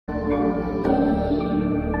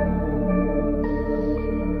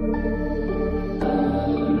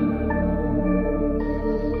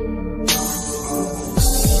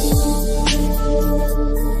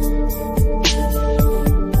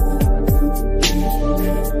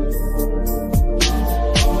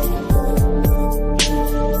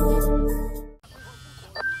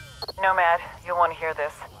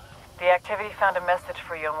found a message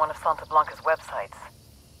for you on one of Santa Blanca's websites.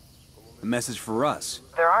 A message for us?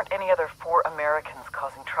 There aren't any other 4 Americans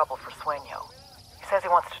causing trouble for Sueño. He says he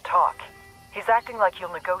wants to talk. He's acting like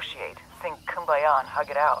he'll negotiate, sing Kumbaya and hug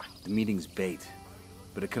it out. The meeting's bait,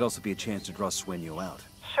 but it could also be a chance to draw Sueño out.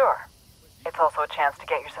 Sure. It's also a chance to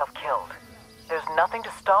get yourself killed. There's nothing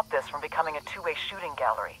to stop this from becoming a two-way shooting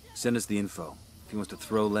gallery. Send us the info. If he wants to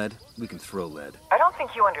throw lead, we can throw lead. I don't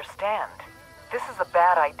think you understand. This is a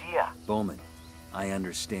bad idea. Bowman, I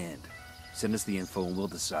understand. Send us the info and we'll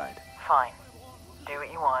decide. Fine. Do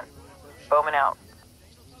what you want. Bowman out.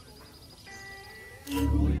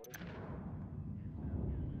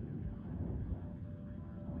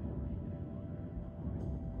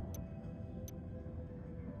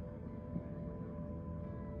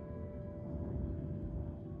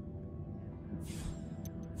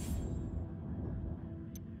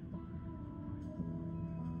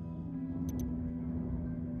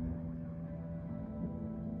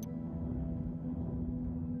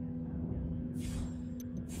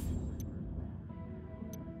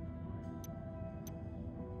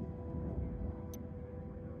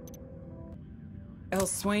 El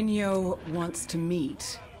Sueño wants to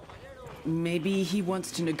meet. Maybe he wants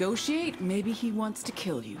to negotiate, maybe he wants to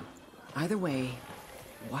kill you. Either way,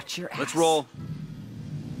 watch your ass. Let's roll.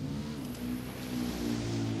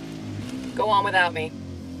 Go on without me.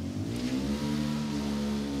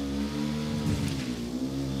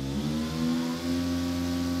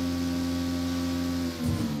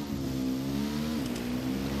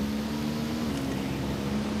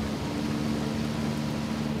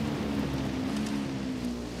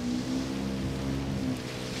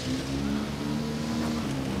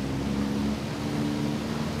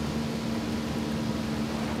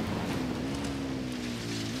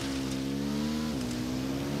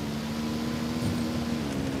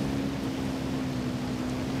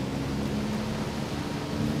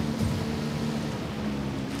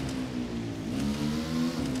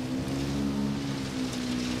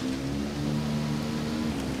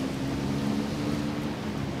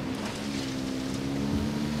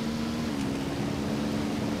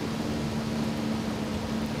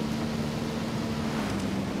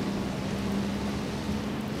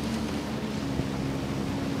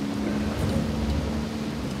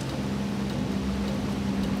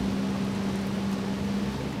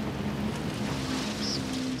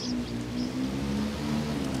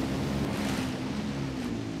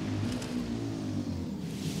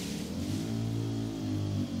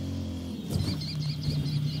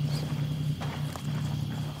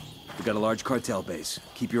 We got a large cartel base.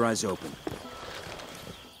 Keep your eyes open.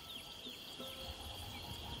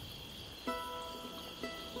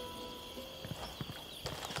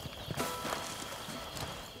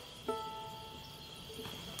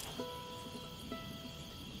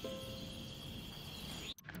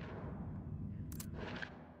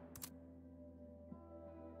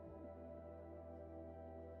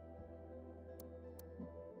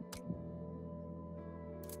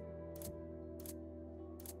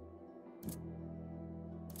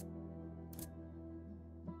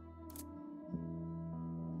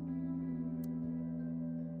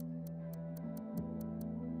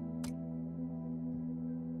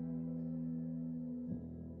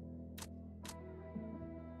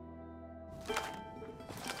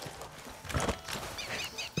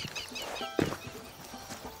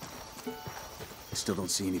 Still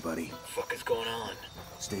don't see anybody. What the fuck is going on?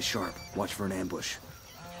 Stay sharp. Watch for an ambush.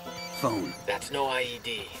 Phone. That's no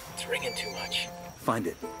IED. It's ringing too much. Find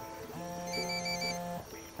it.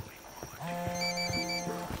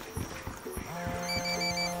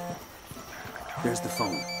 There's the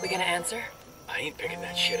phone. We gonna answer? I ain't picking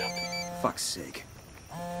that shit up. Fuck's sake.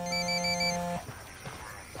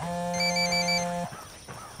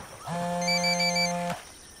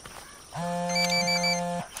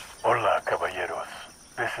 Hola, caballeros.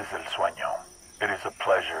 This is El Sueño. It is a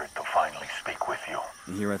pleasure to finally speak with you.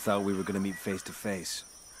 And here I thought we were gonna meet face to face.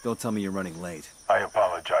 Don't tell me you're running late. I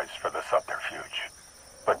apologize for the subterfuge.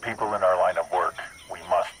 But people in our line of work, we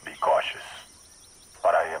must be cautious.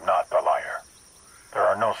 But I am not the liar. There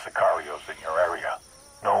are no sicarios in your area.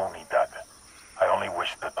 No unidad. I only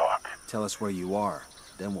wish to talk. Tell us where you are,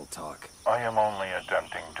 then we'll talk. I am only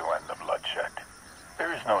attempting to end the bloodshed.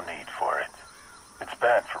 There is no need for it. It's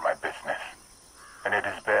bad for my business. And it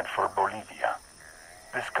is bad for Bolivia.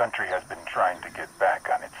 This country has been trying to get back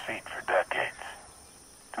on its feet for decades.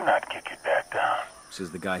 Do not kick it back down.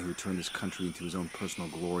 Says the guy who turned this country into his own personal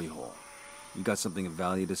glory hole. You got something of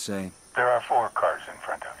value to say? There are 4 cars in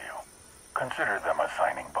front of you. Consider them a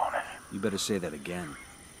signing bonus. You better say that again.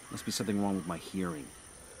 Must be something wrong with my hearing.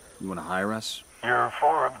 You want to hire us? You're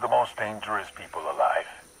four of the most dangerous people alive.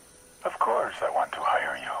 Of course I want to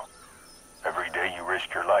hire you. Every day you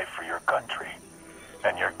risk your life for your country,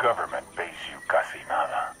 and your government pays you casi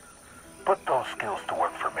nada. Put those skills to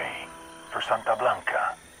work for me, for Santa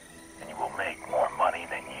Blanca, and you will make more money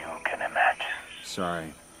than you can imagine.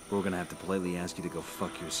 Sorry, but we're gonna have to politely ask you to go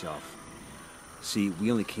fuck yourself. See,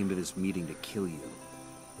 we only came to this meeting to kill you.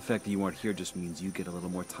 The fact that you aren't here just means you get a little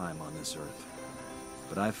more time on this earth.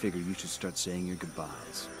 But I figure you should start saying your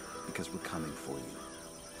goodbyes, because we're coming for you.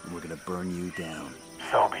 And we're gonna burn you down.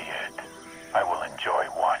 So be it. I will enjoy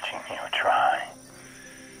watching you try.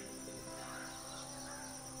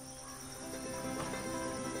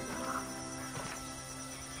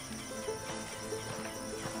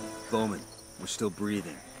 Bowman, we're still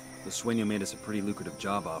breathing. The Sueño made us a pretty lucrative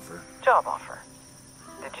job offer. Job offer.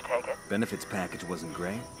 Did you take it? Benefits package wasn't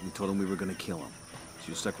great. We told him we were gonna kill him. So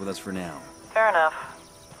you're stuck with us for now. Fair enough.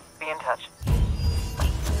 Be in touch.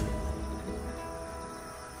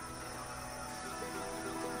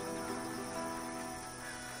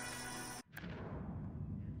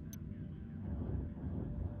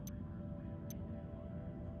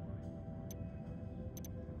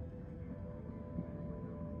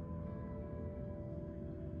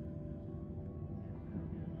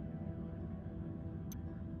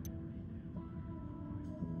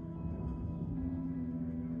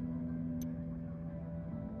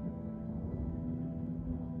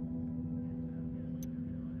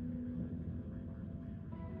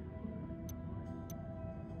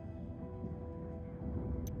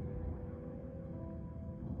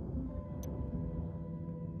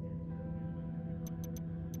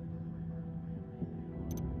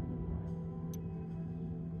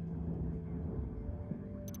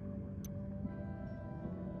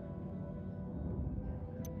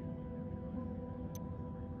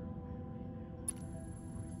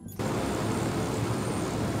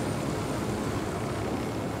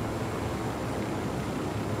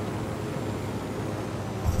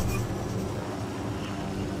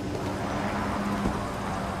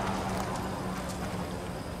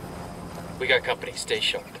 We got company. Stay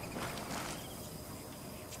sharp.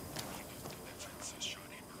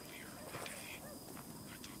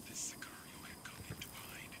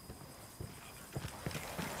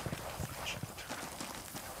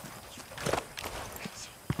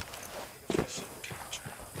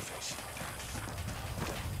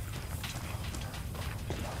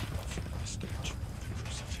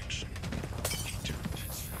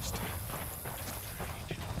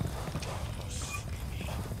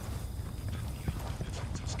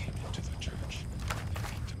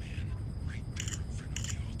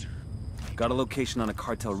 Got a location on a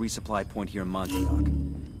cartel resupply point here in Montauk.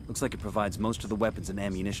 Looks like it provides most of the weapons and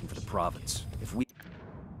ammunition for the province. If we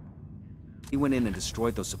went in and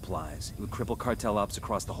destroyed those supplies, it would cripple cartel ops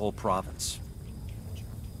across the whole province.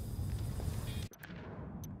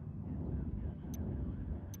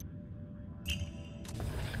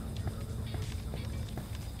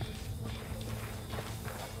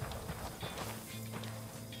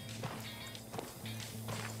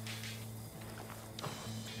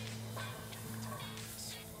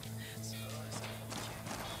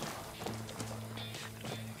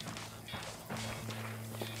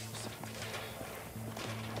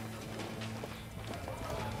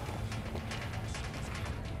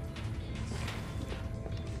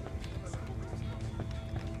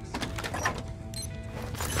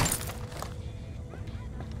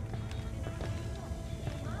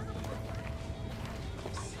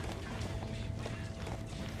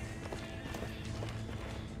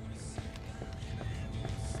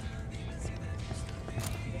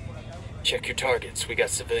 Check your targets. We got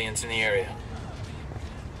civilians in the area.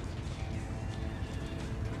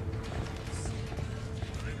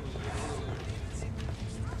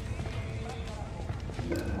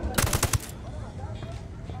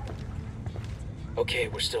 Okay,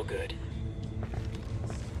 we're still good.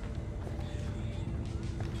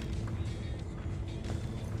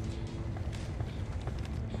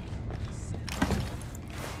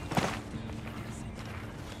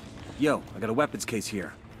 Yo, I got a weapons case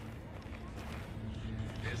here.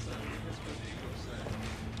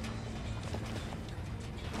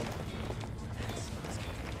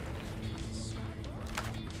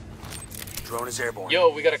 Drone is airborne. Yo,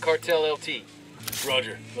 we got a cartel LT.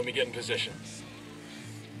 Roger. Let me get in position.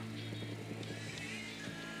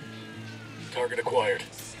 Target acquired.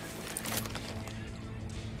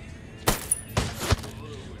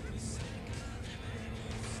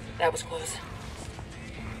 That was close.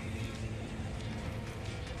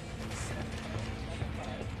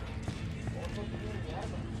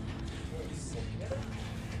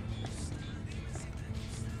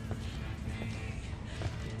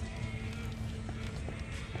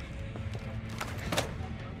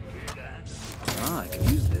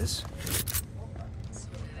 this.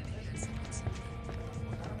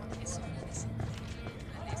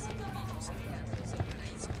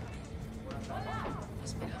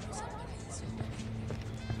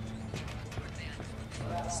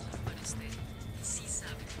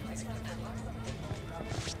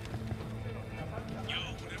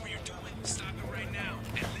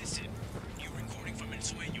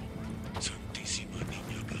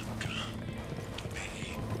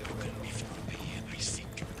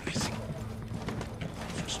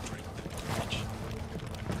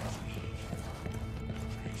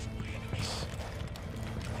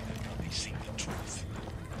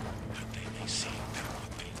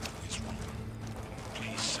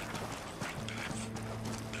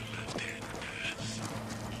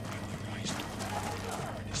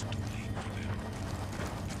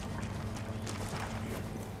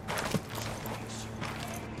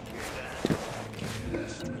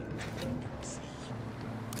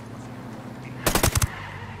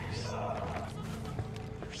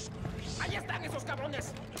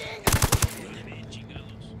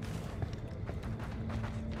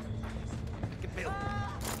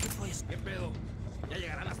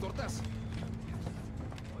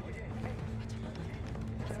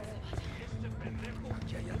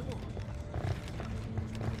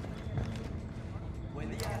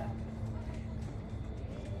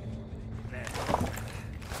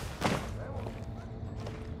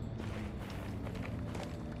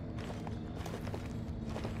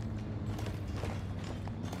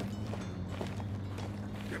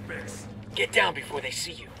 Get down before they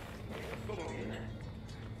see you.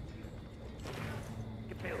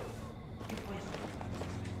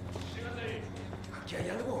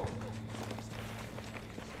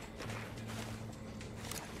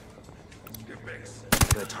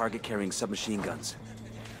 Got a target carrying submachine guns.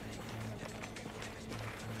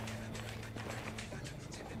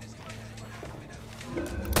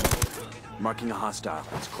 Marking a hostile.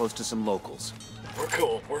 It's close to some locals. We're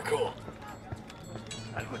cool, we're cool.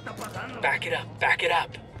 Back it up, back it up.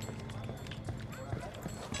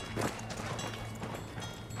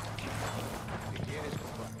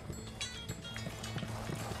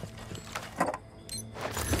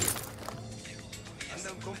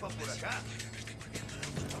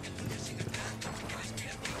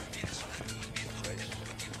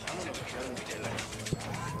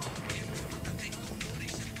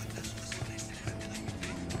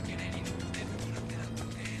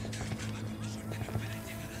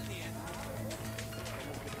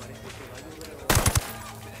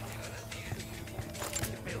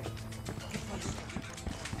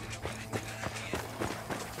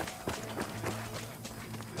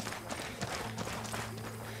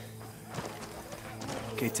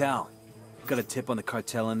 Okay, Tal. Got a tip on the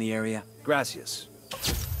cartel in the area? Gracias.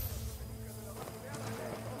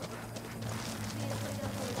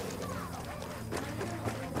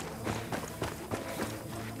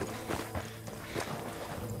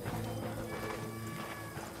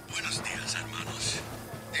 Buenos dias, hermanos.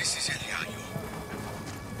 This is El Yayo.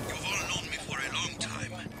 You've all known me for a long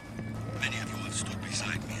time. Many of you have stood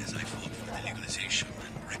beside me as I fought for the legalization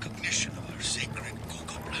and recognition of our sacred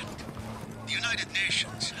cocoa plant. The United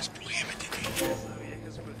Nations has prohibited it.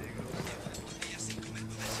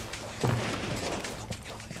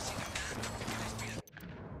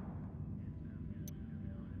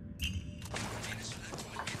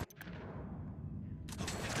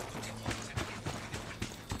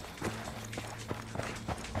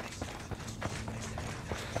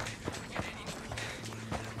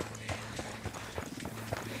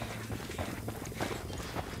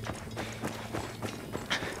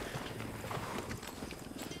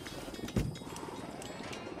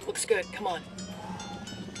 Looks good. Come on.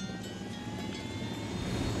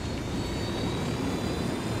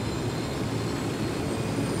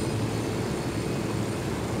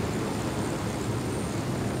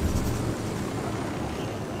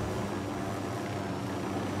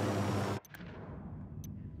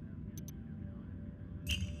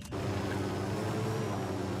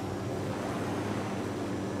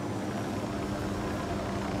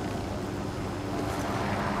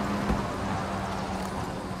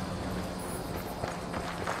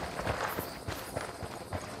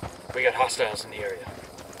 We got hostiles in the area.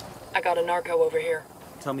 I got a narco over here.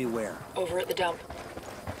 Tell me where. Over at the dump.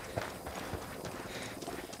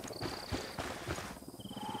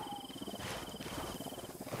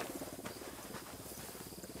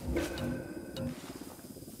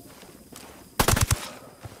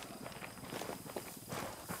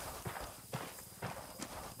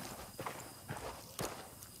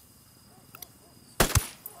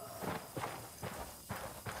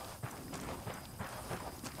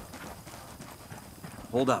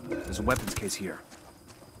 Hold up. There's a weapons case here.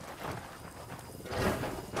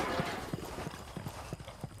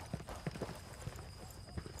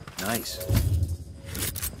 Nice.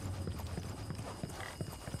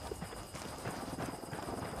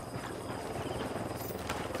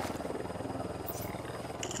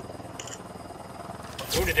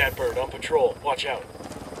 Wounded that bird on patrol. Watch out.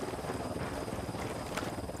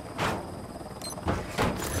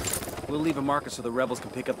 We'll leave a marker so the rebels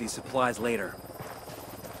can pick up these supplies later.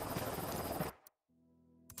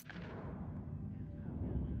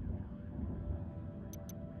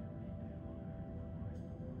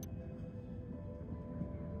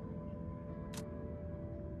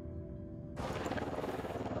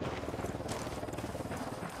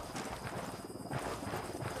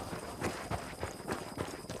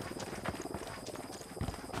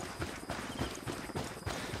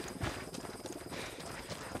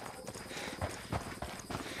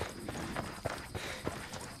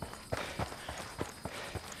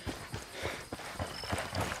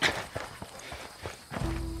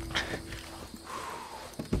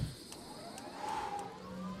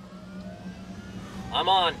 I'm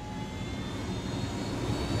on.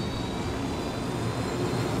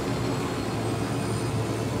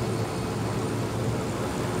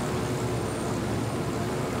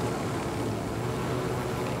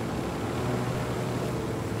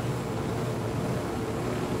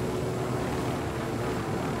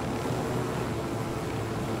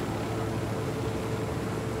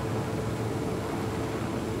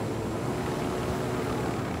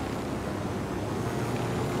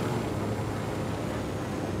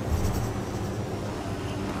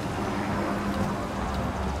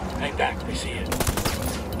 Hang back, I see it.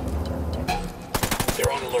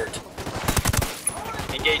 They're on alert.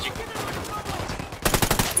 Engaging.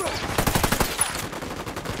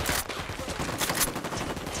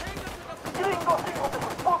 Gringos, hijos de su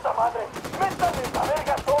puta madre. Métanle esa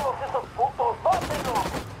verga a todos esos putos. ¡Mátenlos!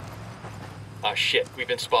 Ah shit, we've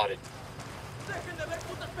been spotted. ¡Dejen de ver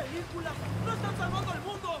putas películas! ¡No están salvando el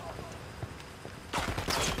mundo!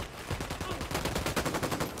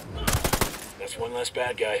 That's one less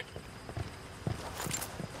bad guy.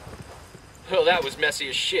 Well, that was messy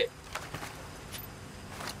as shit.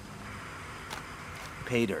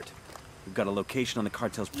 Pay dirt. We've got a location on the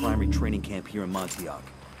cartel's primary training camp here in Montauk.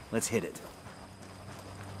 Let's hit it.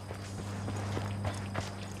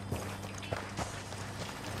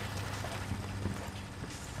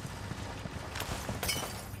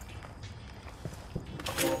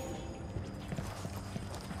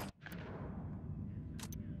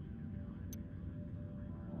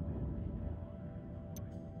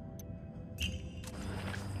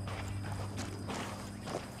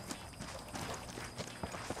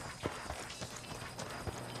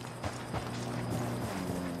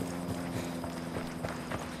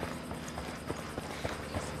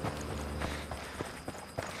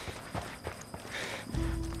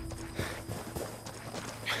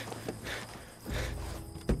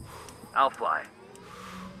 I'll fly.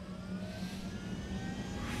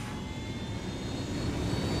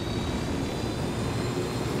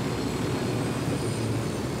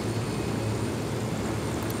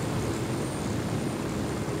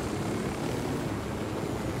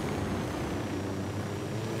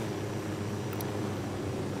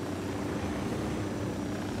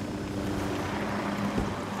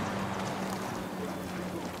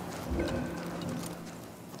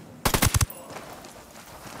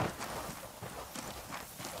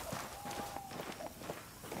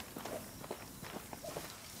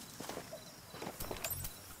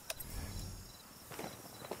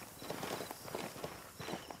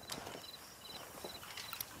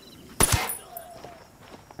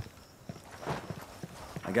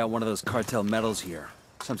 I got one of those cartel medals here.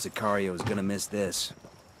 Some Sicario is gonna miss this.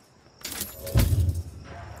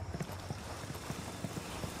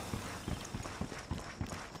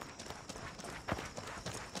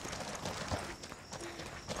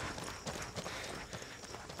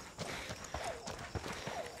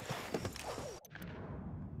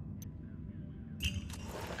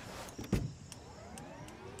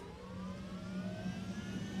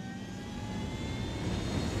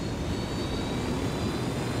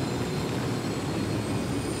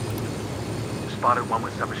 Spotted one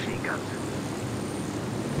with some machine guns.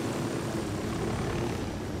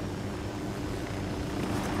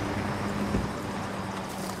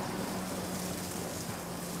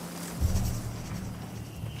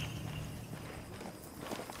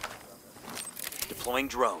 Deploying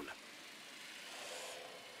drone.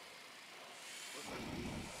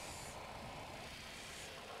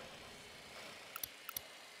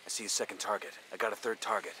 I see a second target. I got a third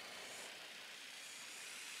target.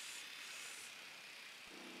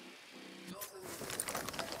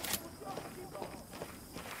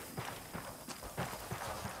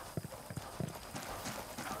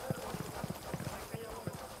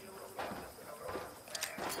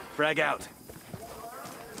 Frag out.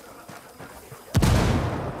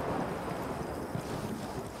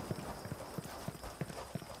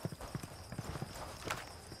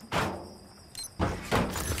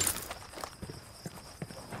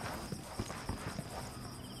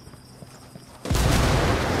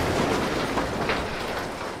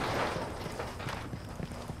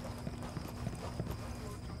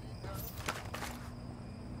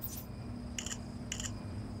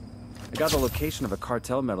 I got the location of a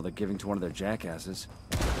cartel medal they're giving to one of their jackasses.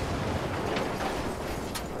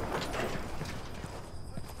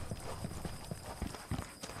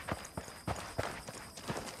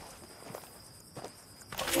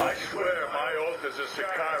 I swear my oath as a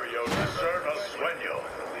Sicario to serve El Sueño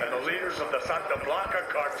and the leaders of the Santa Blanca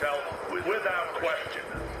cartel without question.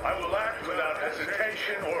 I will act without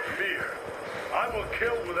hesitation or fear. I will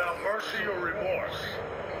kill without mercy or remorse.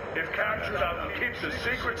 If captured, I will keep the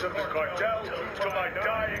secrets of the cartel to my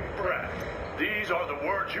dying breath. These are the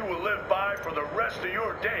words you will live by for the rest of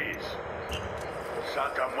your days.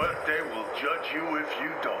 Santa Muerte will judge you if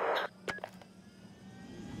you don't.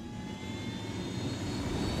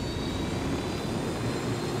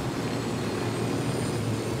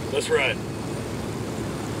 Let's ride.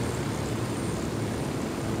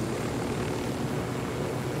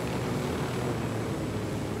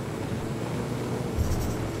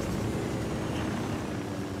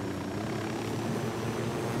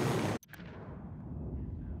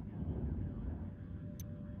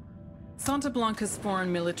 Santa Blanca's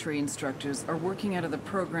foreign military instructors are working out of the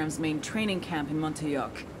program's main training camp in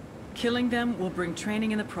Montauk. Killing them will bring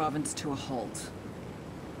training in the province to a halt.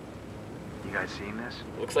 You guys seen this?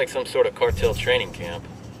 Looks like some sort of cartel training camp.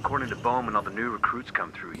 According to Bowman, all the new recruits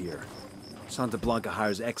come through here. Santa Blanca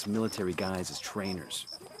hires ex-military guys as trainers.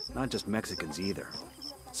 Not just Mexicans either.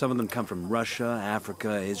 Some of them come from Russia,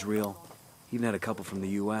 Africa, Israel. Even had a couple from the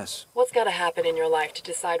US. What's gotta happen in your life to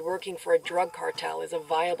decide working for a drug cartel is a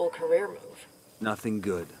viable career move? Nothing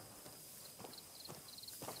good.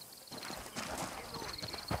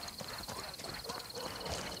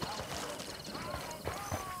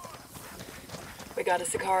 We got a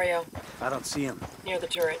Sicario. I don't see him. Near the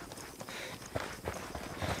turret.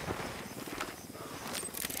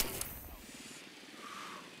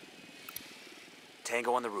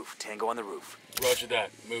 Tango on the roof. Tango on the roof. Roger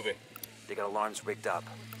that. Moving. They got alarms rigged up.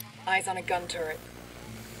 Eyes on a gun turret.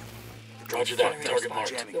 Roger that. Generator Target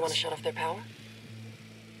sparked. marked. We want to shut off their power?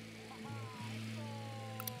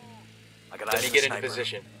 I got Let eyes me on get the into sniper.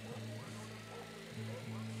 position.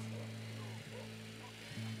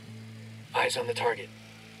 Eyes on the target.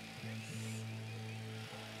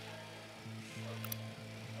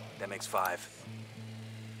 That makes 5.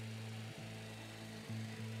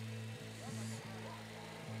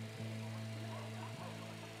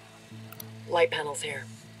 Light panels here.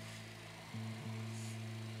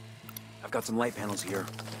 I've got some light panels here.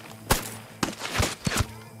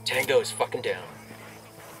 Tango is fucking down.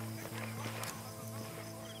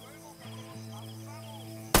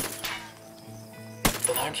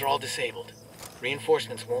 Alarms are all disabled.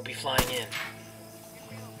 Reinforcements won't be flying in.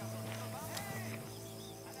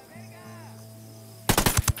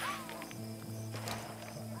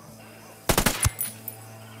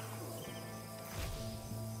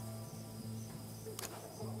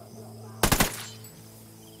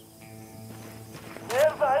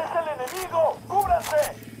 ¡Mierda, es el enemigo!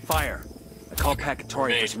 ¡Cúbranse! Fire! I call Kaotic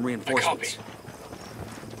for some reinforcements.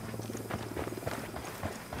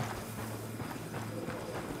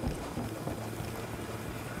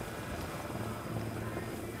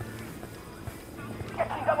 ¿Qué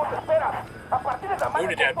chingados esperas? A partir de la mano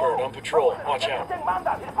Wounded that bird on patrol. Watch out. ¡En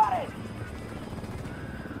manda! ¡Disparen!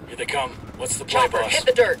 Here they come. What's the play, Chopper, boss? hit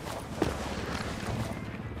the dirt!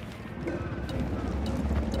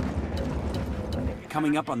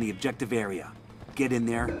 Coming up on the objective area. Get in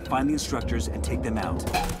there, find the instructors, and take them out.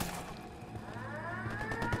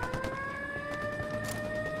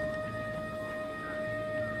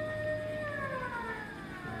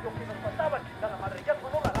 Lo que nos faltaba, chingada madre, ya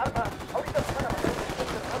sonó la alarma. Ahorita se van a mandar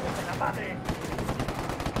un en la madre.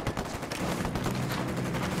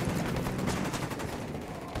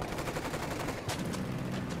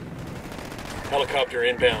 Helicopter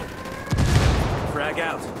inbound. Frag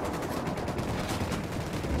out.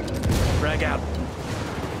 Frag out.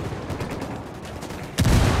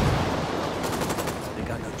 They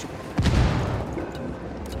got no chance.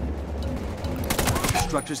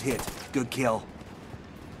 Structures hit. Good kill.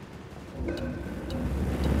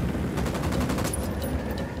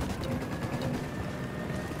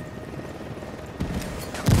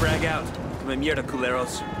 Frag out. Come mierda,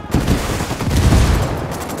 culeros.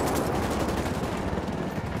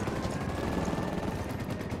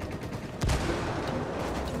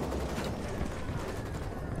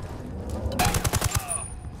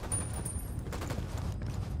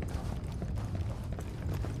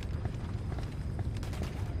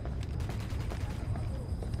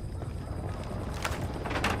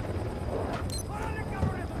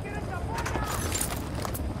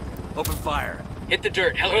 Hit the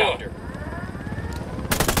dirt, helicopter.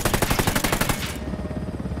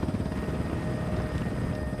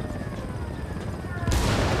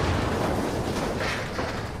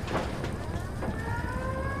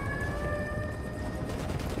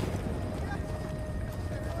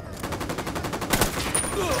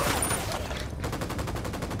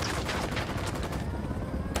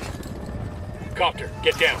 Copter,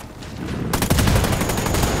 get down.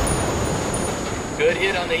 Good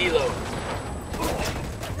hit on the helo.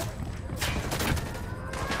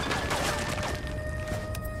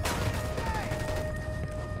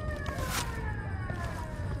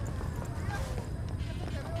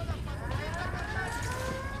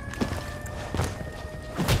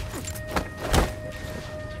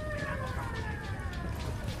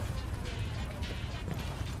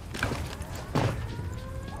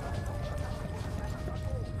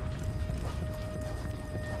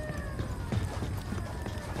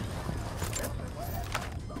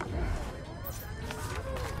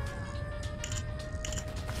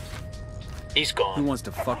 He's gone. Who wants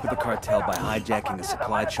to fuck with the cartel by hijacking a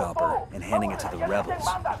supply chopper and handing it to the rebels?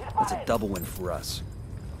 That's a double win for us.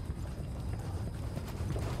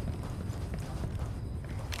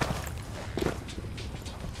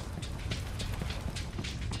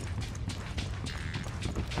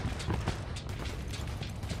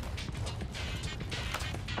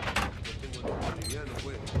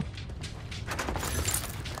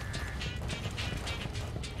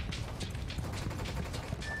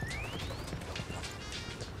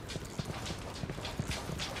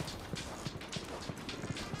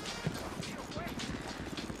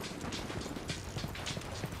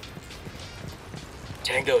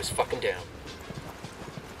 Tango is fucking down.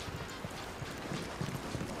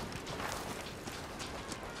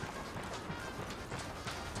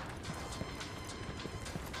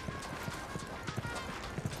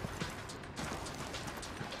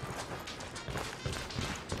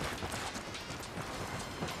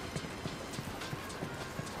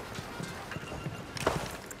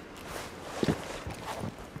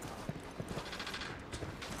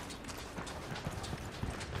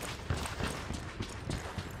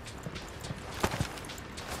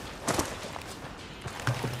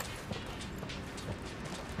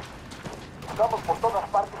 Vamos por todas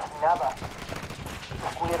partes y nada.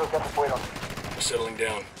 Los culeros ya se fueron. We're settling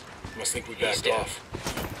down. Must think we backed off.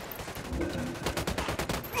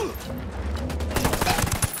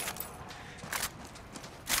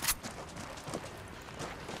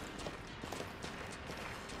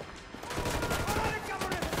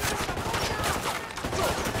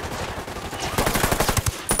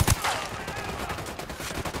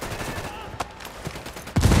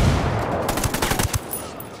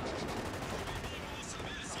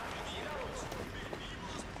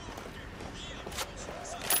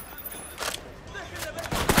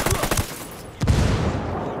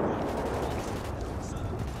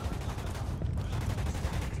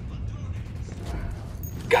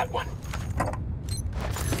 Got one.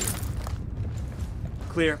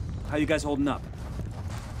 Clear. How you guys holding up?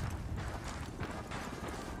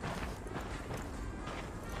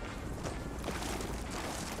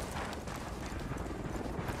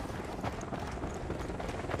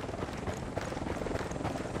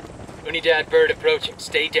 Unidad bird approaching.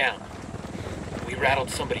 Stay down. We rattled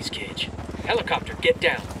somebody's cage. Helicopter, get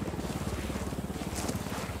down.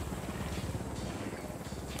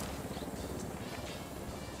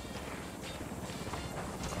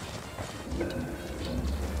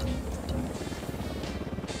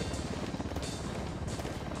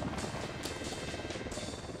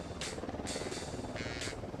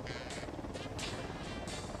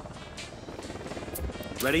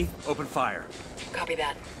 Ready? Open fire. Copy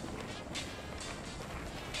that.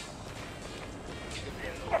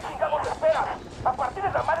 ¿Qué chingados esperas? A partir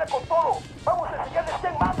de la madre con todo. Vamos a enseñarles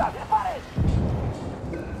quién manda. ¡Disparen!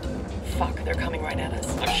 Fuck, they're coming right at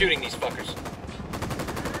us. I'm shooting these fuckers.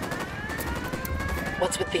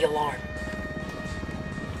 What's with the alarm?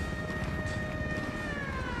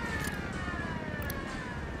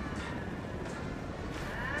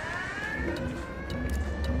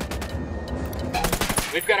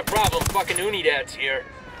 We've got a problem. Fucking Unidad's here.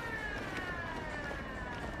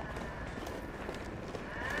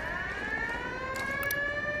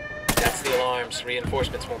 That's the alarms.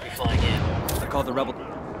 Reinforcements won't be flying in. I called the rebel.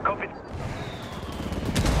 Copy.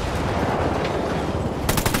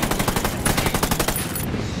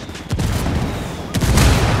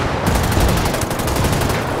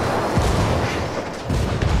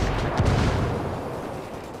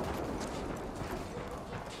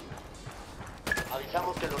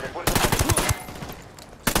 Avisamos que los refuerzos...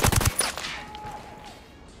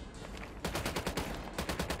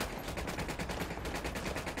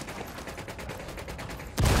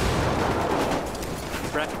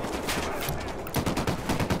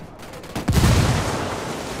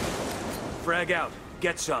 Frag out.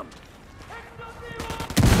 Get some.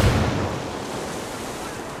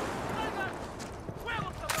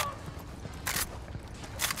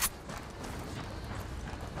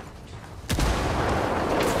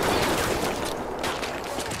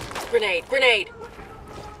 Grenade! Grenade!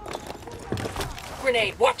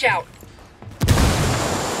 Grenade! Watch out!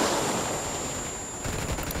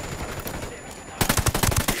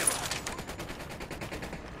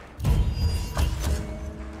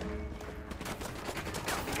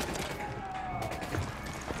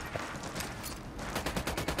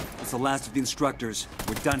 That's the last of the instructors.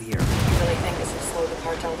 We're done here. You really think this will slow the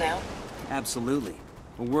cartel down? Absolutely.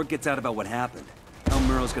 When word gets out about what happened, El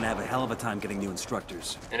Muro's gonna have a hell of a time getting new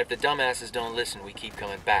instructors. And if the dumbasses don't listen, we keep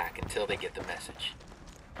coming back until they get the message.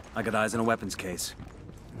 I got eyes on a weapons case.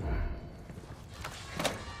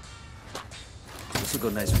 This'll go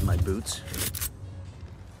nice with my boots.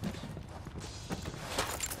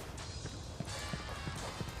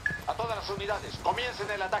 A todas las unidades, comiencen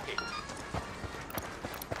el ataque.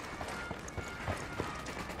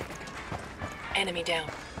 Enemy down.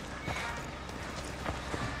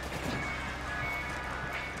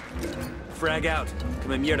 Frag out.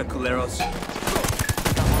 Come in here, culeros.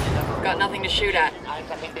 Got nothing to shoot at.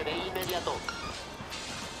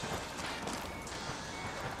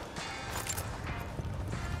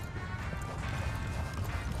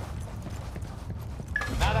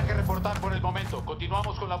 Nada que reportar por el momento.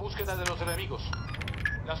 Continuamos con la búsqueda de los enemigos.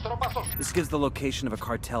 Las tropas son... This gives the location of a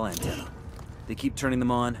cartel antenna. They keep turning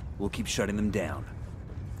them on, we'll keep shutting them down.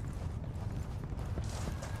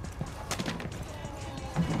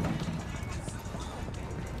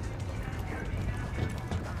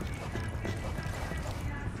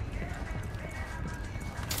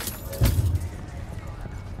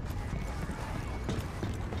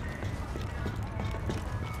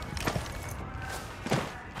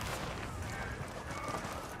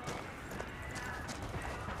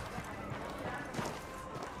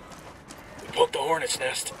 Poke the hornet's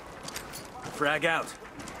nest. Frag out.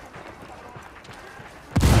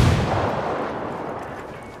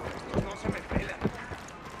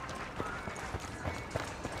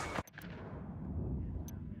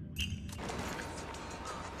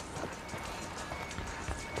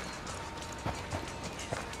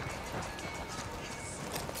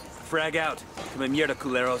 Frag out. Come in here,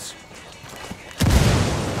 culeros.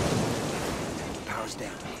 Power's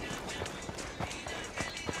down.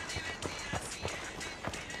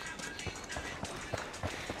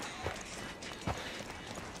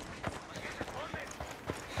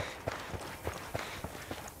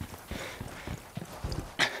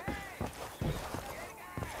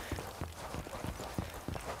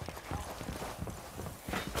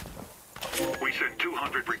 We sent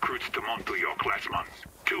 200 recruits to Montoyoc last month.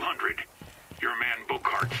 200. Your man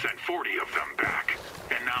Bookhart sent 40 of them back.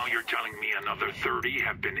 And now you're telling me another 30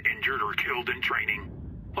 have been injured or killed in training?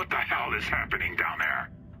 What the hell is happening down there?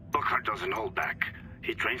 Bookhart doesn't hold back.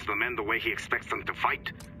 He trains the men the way he expects them to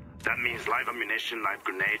fight. That means live ammunition, live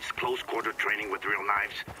grenades, close-quarter training with real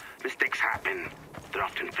knives. Mistakes happen. They're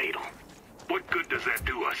often fatal. What good does that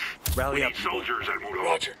do us? Rally we up. need soldiers, Almuro.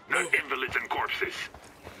 Roger. Not invalids and corpses.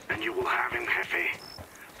 And you will have him, Jefe.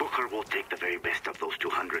 Booker will take the very best of those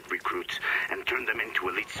 200 recruits and turn them into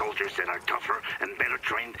elite soldiers that are tougher and better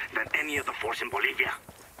trained than any of the force in Bolivia.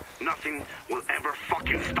 Nothing will ever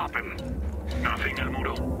fucking stop him. Nothing,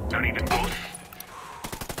 Almuro. Not even ghosts.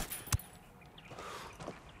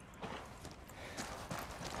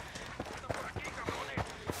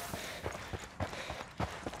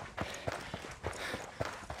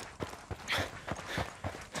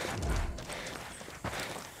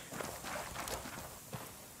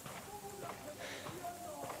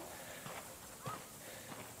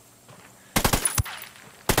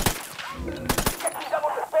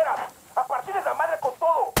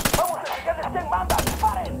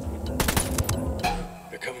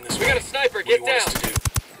 They're coming this way. We got a sniper. Get down.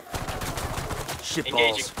 Shit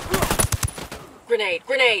Engaging. balls. Grenade!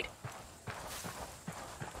 Grenade!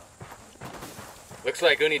 Looks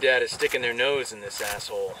like Unidad is sticking their nose in this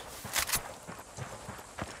asshole.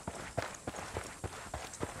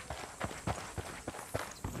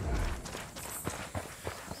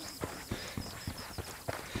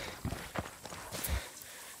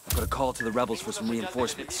 I've got a call to the rebels for some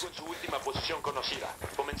reinforcements.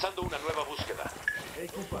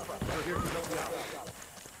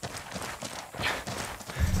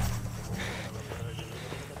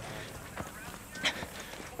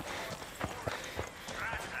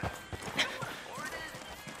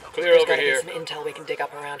 Clear There's over gotta here. be some intel we can dig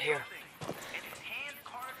up around here.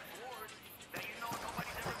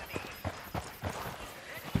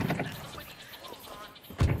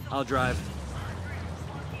 I'll drive.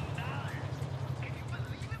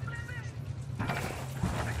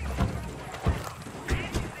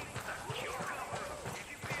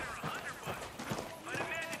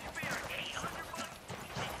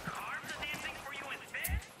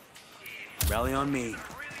 Rally on me.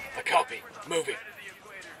 A copy. Moving.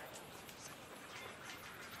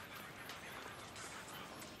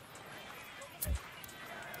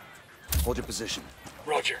 Hold your position.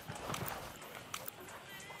 Roger.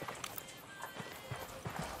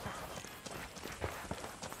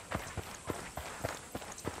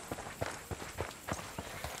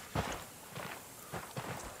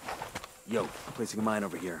 Yo, placing a mine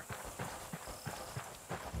over here.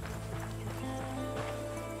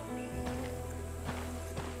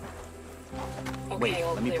 Okay, Wait,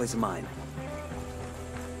 all let me clear. place a mine.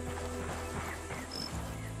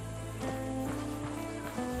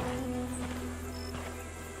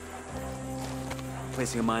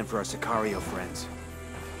 Placing a mine for our Sicario friends.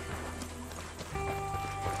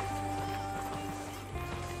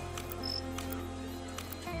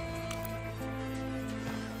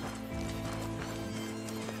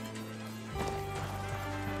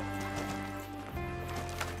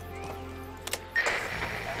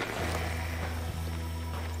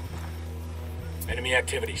 Enemy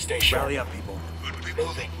activity. Stay sharp. Rally up, people.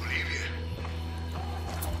 Moving.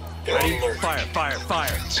 They're on alert. Fire, fire,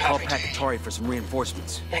 fire. Call Pacatory for some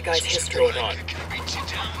reinforcements. That guy's What's history. going on?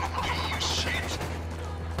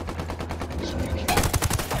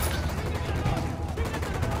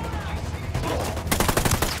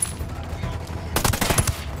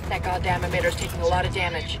 That goddamn emitter's taking a lot of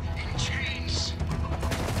damage. In chains.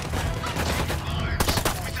 Arms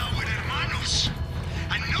with our hermanos.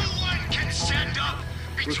 And no one can stand up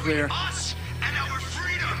between clear. us and our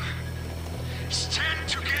freedom. Stand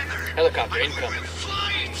together. Helicopter and we incoming. will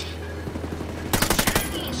fight.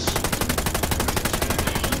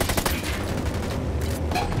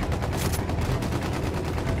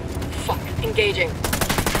 Fuck. Engaging.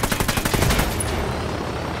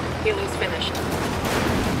 Helo's finished.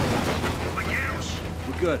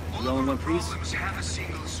 We're good. We all in one piece? Problems have a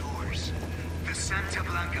single source. The Santa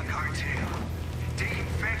Blanca cartel. They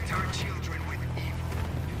infect our children with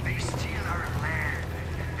evil. They steal our land.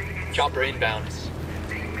 They Chopper inbound.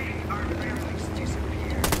 They make our families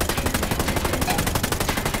disappear.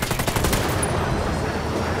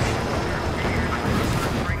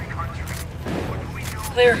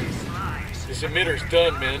 Clear. This emitter's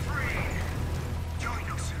done, man.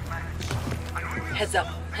 Heads up.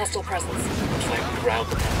 Hostile presence. Looks like we ground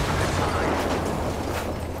them.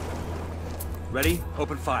 Ready?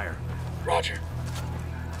 Open fire. Roger.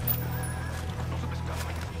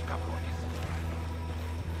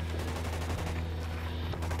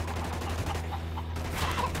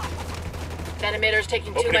 That emitter's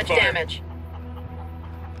taking too Opening much fire. damage.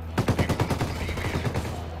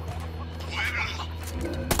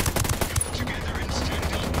 Together and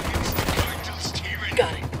stand up against the cartel's tyranny.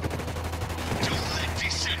 Got it. Don't let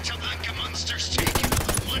these Santa Blanca monsters take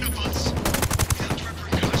another one of us without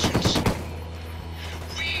repercussions.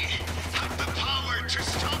 We have the power to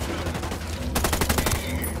stop them.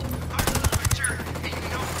 We are larger in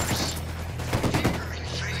numbers, deeper in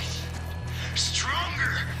faith,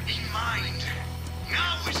 stronger in mind.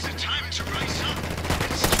 Now is the time to rise up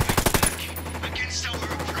and strike back against our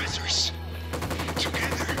oppressors.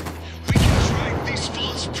 Together, we can drive these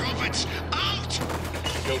false prophets out.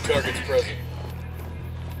 No targets present.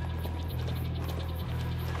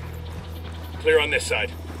 Clear on this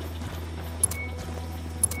side.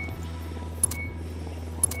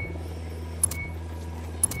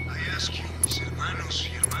 I ask you, mis hermanos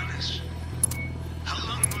y hermanas, how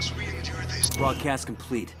long must we endure this? Broadcast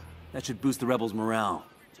complete. That should boost the rebels' morale.